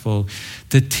respectful,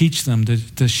 to teach them,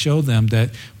 to show them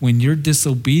that when you're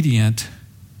disobedient,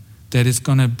 that it's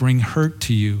going to bring hurt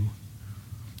to you.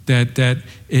 That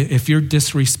if you're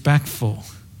disrespectful,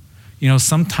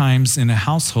 sometimes in a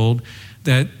household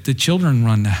that the children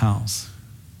run the house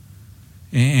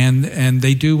and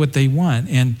they do what they want.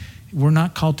 And we're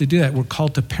not called to do that. We're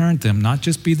called to parent them, not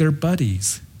just be their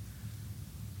buddies,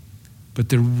 but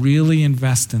to really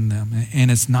invest in them. And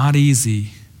it's not easy.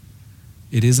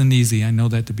 It isn't easy. I know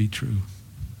that to be true.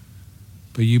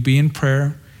 But you be in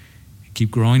prayer,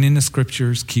 keep growing in the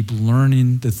scriptures, keep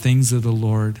learning the things of the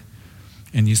Lord,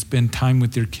 and you spend time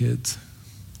with your kids.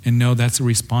 And know that's a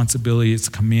responsibility. It's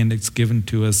a command that's given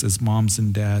to us as moms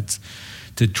and dads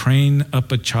to train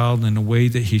up a child in the way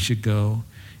that he should go.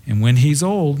 And when he's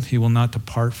old, he will not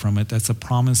depart from it. That's a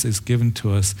promise that's given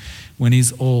to us when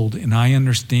he's old. And I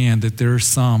understand that there are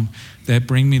some that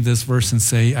bring me this verse and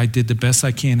say, I did the best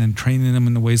I can in training them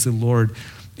in the ways of the Lord,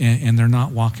 and they're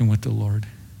not walking with the Lord.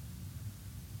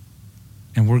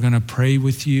 And we're going to pray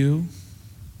with you,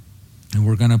 and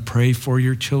we're going to pray for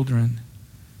your children.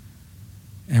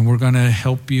 And we're going to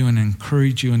help you and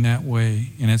encourage you in that way.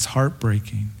 And it's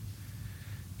heartbreaking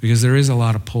because there is a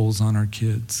lot of pulls on our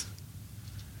kids.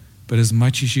 But as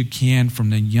much as you can, from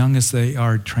the youngest they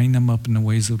are, train them up in the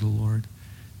ways of the Lord.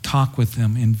 Talk with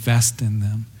them, invest in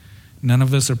them. None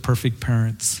of us are perfect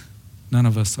parents. None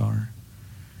of us are.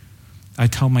 I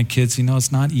tell my kids,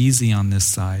 it's not easy on this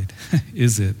side,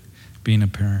 is it, being a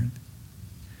parent?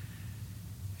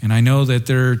 And I know that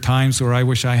there are times where I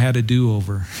wish I had a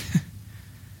do-over.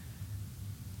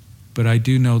 But I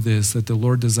do know this, that the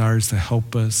Lord desires to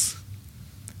help us,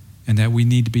 and that we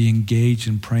need to be engaged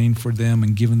in praying for them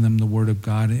and giving them the Word of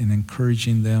God and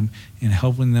encouraging them and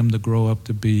helping them to grow up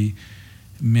to be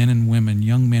men and women,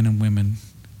 young men and women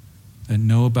that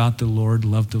know about the Lord,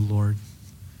 love the Lord,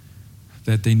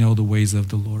 that they know the ways of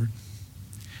the Lord.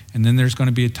 And then there's going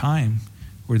to be a time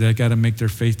where they got to make their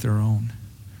faith their own.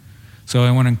 So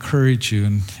I want to encourage you,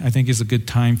 and I think it's a good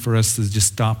time for us to just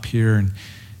stop here and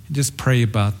just pray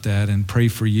about that and pray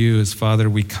for you as Father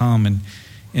we come.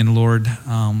 And Lord,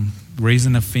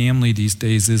 raising a family these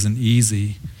days isn't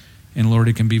easy. And Lord,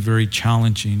 it can be very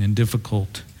challenging and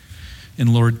difficult.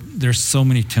 And Lord, there's so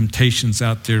many temptations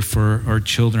out there for our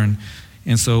children.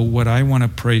 And so what I want to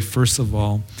pray, first of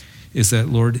all, is that,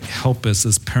 Lord, help us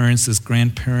as parents, as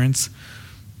grandparents.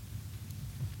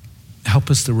 Help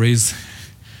us to raise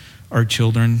our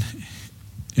children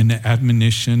in the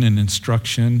admonition and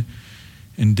instruction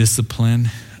and discipline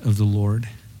of the Lord.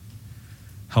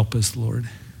 Help us, Lord.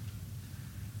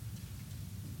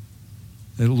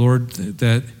 That, Lord,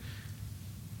 that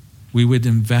we would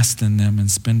invest in them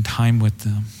and spend time with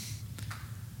them.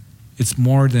 It's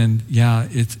more than,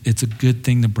 it's a good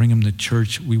thing to bring them to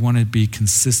church. We want to be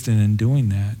consistent in doing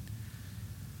that.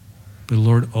 But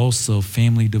Lord, also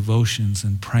family devotions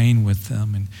and praying with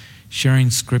them and sharing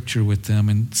scripture with them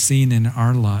and seeing in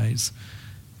our lives,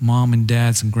 mom and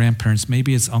dads and grandparents,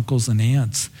 maybe it's uncles and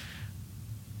aunts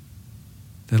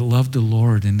that love the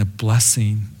Lord and the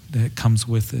blessing that comes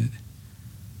with it.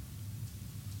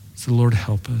 So Lord,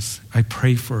 help us. I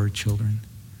pray for our children.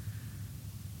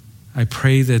 I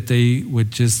pray that they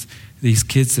would these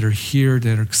kids that are here,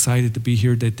 that are excited to be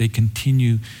here, that they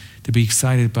continue to be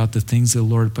excited about the things of the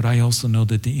Lord. But I also know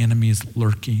that the enemy is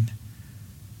lurking.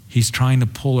 He's trying to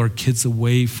pull our kids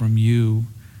away from you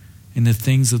and the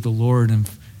things of the Lord and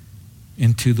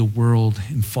into the world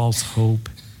in false hope.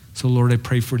 So Lord, I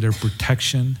pray for their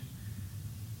protection.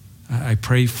 I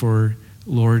pray for,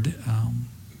 Lord,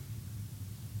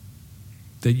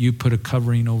 that you put a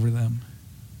covering over them.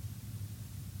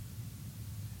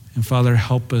 And Father,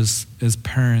 help us as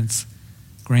parents,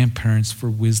 grandparents, for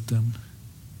wisdom.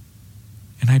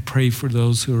 And I pray for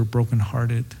those who are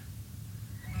brokenhearted.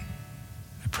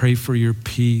 I pray for your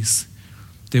peace,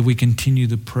 that we continue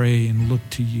to pray and look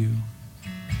to you.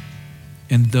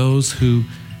 And those who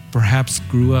perhaps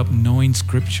grew up knowing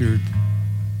Scripture,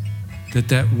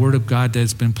 that word of God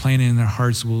that's been planted in their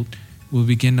hearts will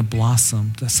begin to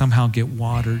blossom, to somehow get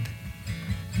watered,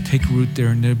 take root there,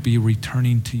 and they'll be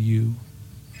returning to you.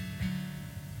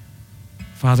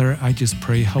 Father, I just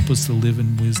pray, help us to live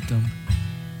in wisdom,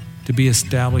 to be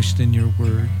established in your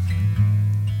word.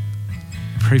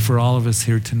 I pray for all of us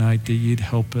here tonight that you'd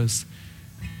help us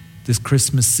this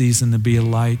Christmas season to be a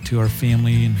light to our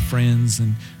family and friends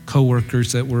and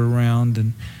co-workers that we're around.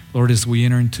 And Lord, as we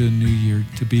enter into a new year,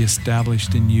 to be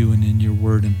established in you and in your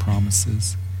word and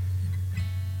promises.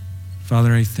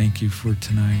 Father, I thank you for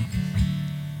tonight.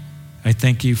 I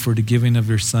thank you for the giving of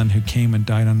your Son who came and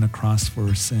died on the cross for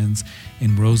our sins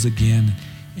and rose again,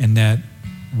 and that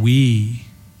we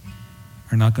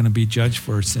are not going to be judged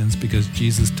for our sins because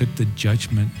Jesus took the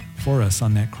judgment for us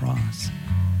on that cross.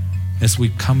 As we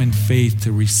come in faith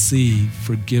to receive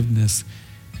forgiveness,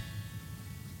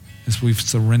 as we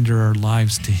surrender our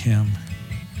lives to him,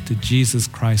 to Jesus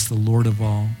Christ, the Lord of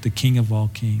all, the King of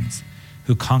all kings,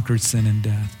 who conquered sin and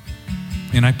death.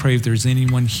 And I pray if there's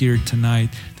anyone here tonight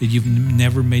that you've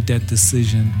never made that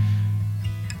decision,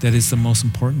 that is the most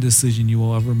important decision you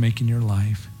will ever make in your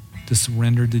life, to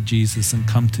surrender to Jesus and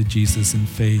come to Jesus in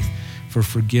faith for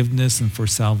forgiveness and for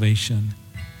salvation.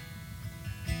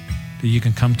 That you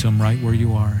can come to him right where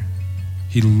you are.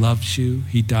 He loves you.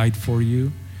 He died for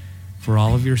you, for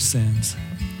all of your sins.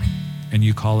 And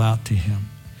you call out to him.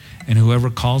 And whoever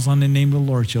calls on the name of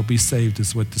the Lord shall be saved,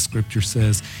 is what the scripture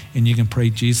says. And you can pray,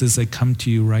 Jesus, I come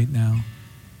to you right now.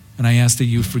 And I ask that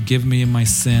you forgive me of my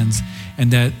sins,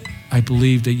 and that I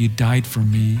believe that you died for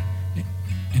me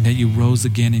and that you rose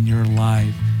again and you're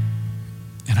alive.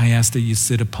 And I ask that you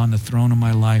sit upon the throne of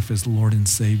my life as Lord and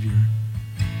Savior.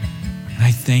 And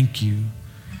I thank you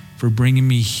for bringing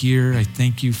me here. I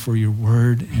thank you for your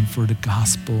word and for the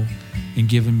gospel and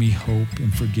giving me hope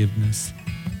and forgiveness.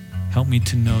 Help me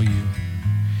to know you.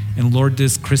 And Lord,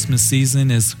 this Christmas season,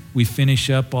 as we finish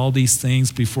up all these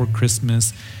things before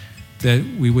Christmas, that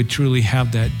we would truly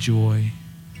have that joy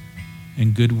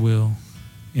and goodwill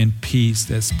and peace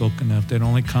that's spoken of that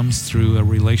only comes through a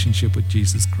relationship with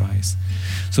Jesus Christ.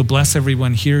 So bless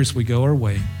everyone here as we go our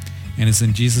way. And it's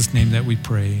in Jesus' name that we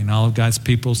pray. And all of God's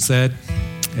people said,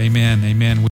 amen, amen.